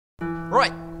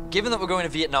Right, given that we're going to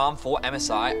Vietnam for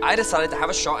MSI, I decided to have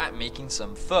a shot at making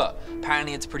some pho.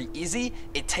 Apparently it's pretty easy,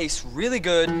 it tastes really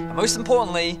good, and most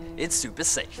importantly, it's super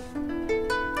safe.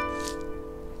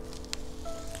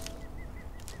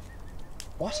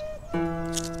 What?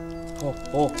 Oh,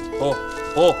 oh, oh,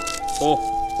 oh, oh,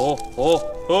 oh, oh,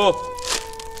 oh.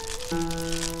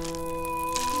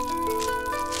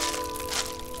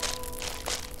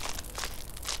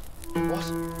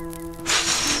 What?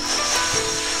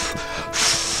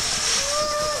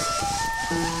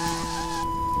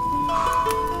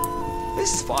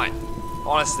 This is fine.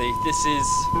 Honestly, this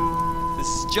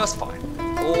is just fine.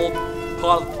 All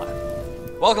part of the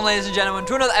plan. Welcome, ladies and gentlemen,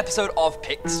 to another episode of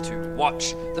Picks to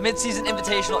Watch. The mid-season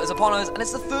invitational is upon us, and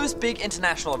it's the first big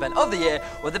international event of the year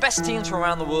where the best teams from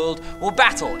around the world will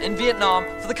battle in Vietnam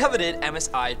for the coveted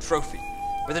MSI trophy.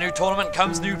 With a new tournament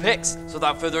comes new picks, so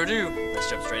without further ado,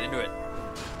 let's jump straight into it.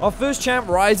 Our first champ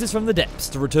rises from the depths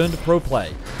to return to pro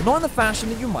play, but not in the fashion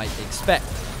that you might expect.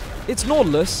 It's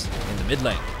Nautilus in the mid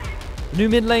lane. The new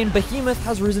mid lane behemoth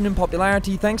has risen in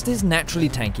popularity thanks to his naturally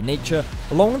tanky nature,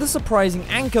 along with a surprising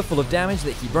anchor full of damage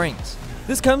that he brings.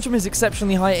 This comes from his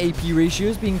exceptionally high AP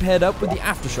ratios being paired up with the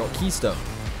Aftershock keystone.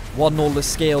 While Nautilus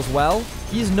scales well,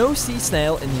 he is no sea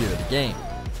snail in the early game.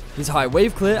 His high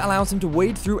wave clear allows him to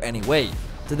wade through any wave,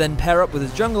 to then pair up with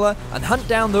his jungler and hunt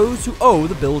down those who owe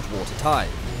the Bilgewater tide.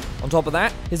 On top of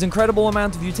that, his incredible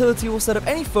amount of utility will set up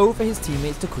any foe for his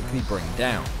teammates to quickly bring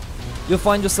down. You'll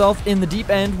find yourself in the deep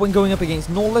end when going up against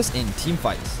Nautilus in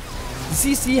teamfights. The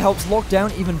CC helps lock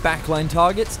down even backline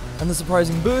targets, and the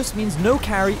surprising burst means no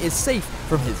carry is safe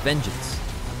from his vengeance.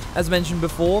 As mentioned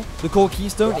before, the core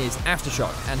keystone is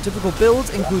Aftershock, and typical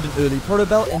builds include an early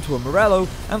Protobelt into a Morello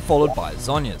and followed by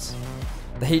Zhonya's.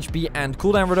 The HP and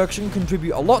cooldown reduction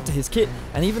contribute a lot to his kit,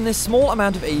 and even this small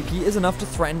amount of AP is enough to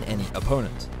threaten any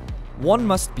opponent. One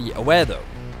must be aware though.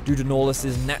 Due to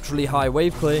Nautilus' naturally high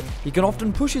wave clear, he can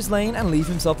often push his lane and leave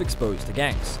himself exposed to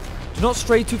ganks. Do not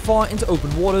stray too far into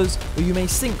open waters, or you may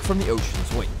sink from the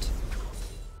ocean's weight.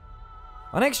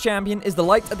 Our next champion is the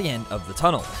light at the end of the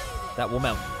tunnel. That will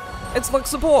melt you. It's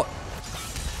Lux support!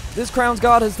 This Crown's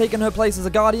Guard has taken her place as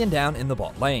a guardian down in the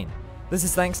bot lane. This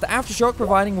is thanks to Aftershock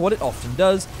providing what it often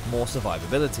does, more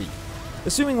survivability.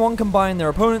 Assuming one combine their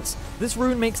opponents, this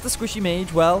rune makes the squishy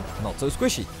mage, well, not so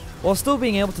squishy, while still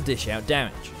being able to dish out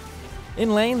damage.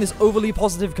 In lane, this overly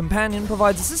positive companion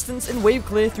provides assistance in wave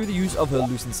clear through the use of her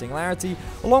Lucent Singularity,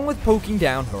 along with poking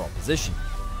down her opposition.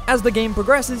 As the game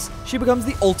progresses, she becomes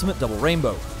the ultimate double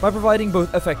rainbow, by providing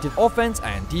both effective offense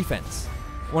and defense.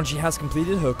 Once she has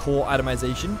completed her core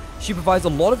itemization, she provides a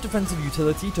lot of defensive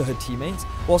utility to her teammates,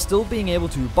 while still being able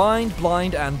to bind,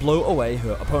 blind, and blow away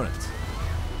her opponents.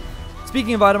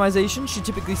 Speaking of itemization, she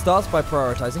typically starts by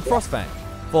prioritizing Frostfang.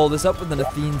 Follow this up with an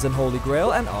Athene's Unholy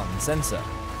Grail and Ardent Censer.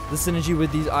 The synergy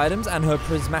with these items and her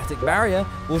prismatic barrier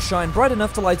will shine bright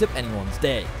enough to light up anyone's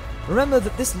day. Remember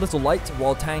that this little light,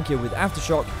 while tankier with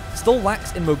Aftershock, still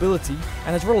lacks in mobility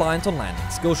and is reliant on landing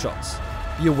skill shots.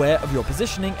 Be aware of your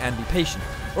positioning and be patient,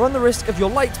 or run the risk of your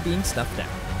light being snuffed out.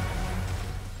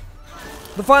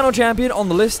 The final champion on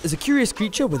the list is a curious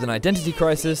creature with an identity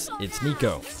crisis. It's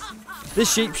Neeko.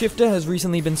 This shapeshifter has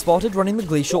recently been spotted running the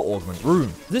Glacial Augment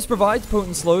rune. This provides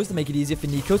potent slows to make it easier for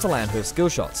Neeko to land her skill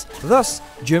shots, thus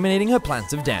germinating her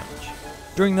plants of damage.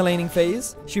 During the laning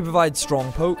phase, she provides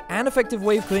strong poke and effective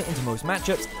wave clear into most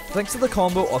matchups thanks to the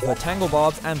combo of her Tangle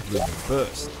Barbs and Blooming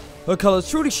Burst. Her colors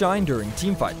truly shine during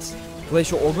teamfights.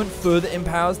 Glacial Augment further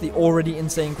empowers the already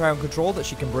insane crowd control that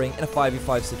she can bring in a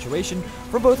 5v5 situation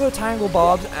from both her Tangle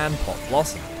Barbs and Pot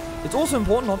Blossom. It's also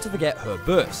important not to forget her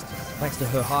burst. Thanks to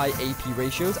her high AP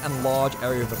ratios and large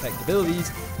area of effect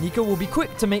abilities, Neeko will be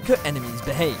quick to make her enemies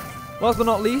behave. Last but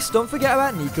not least, don't forget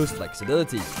about Neeko's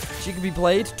flexibility. She can be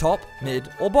played top, mid,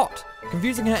 or bot,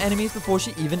 confusing her enemies before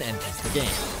she even enters the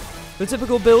game. The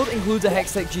typical build includes a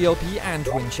Hextech GLP and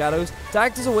Twin Shadows to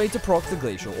act as a way to proc the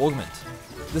Glacial Augment.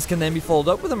 This can then be followed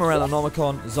up with a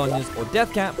Morellonomicon, Zhonya's, or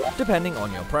Deathcap, depending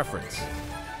on your preference.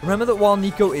 Remember that while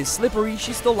Neeko is slippery,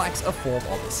 she still lacks a form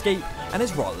of escape, and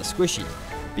is rather squishy.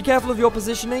 Be careful of your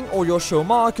positioning, or your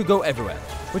Shomar could go everywhere,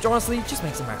 which honestly just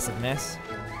makes a massive mess.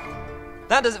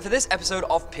 That does it for this episode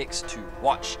of Picks to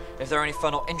Watch. If there are any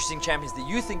fun or interesting champions that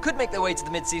you think could make their way to the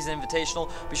mid-season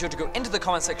invitational, be sure to go into the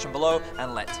comment section below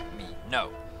and let me know.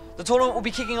 The tournament will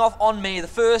be kicking off on May the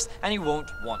 1st, and you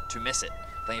won't want to miss it.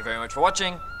 Thank you very much for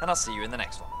watching, and I'll see you in the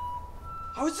next one.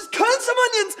 I was just cutting some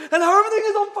onions, and now everything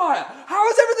is on fire. How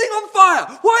is everything on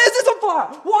fire? Why is this on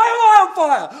fire? Why am I on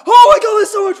fire? Oh my god, there's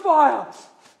so much fire.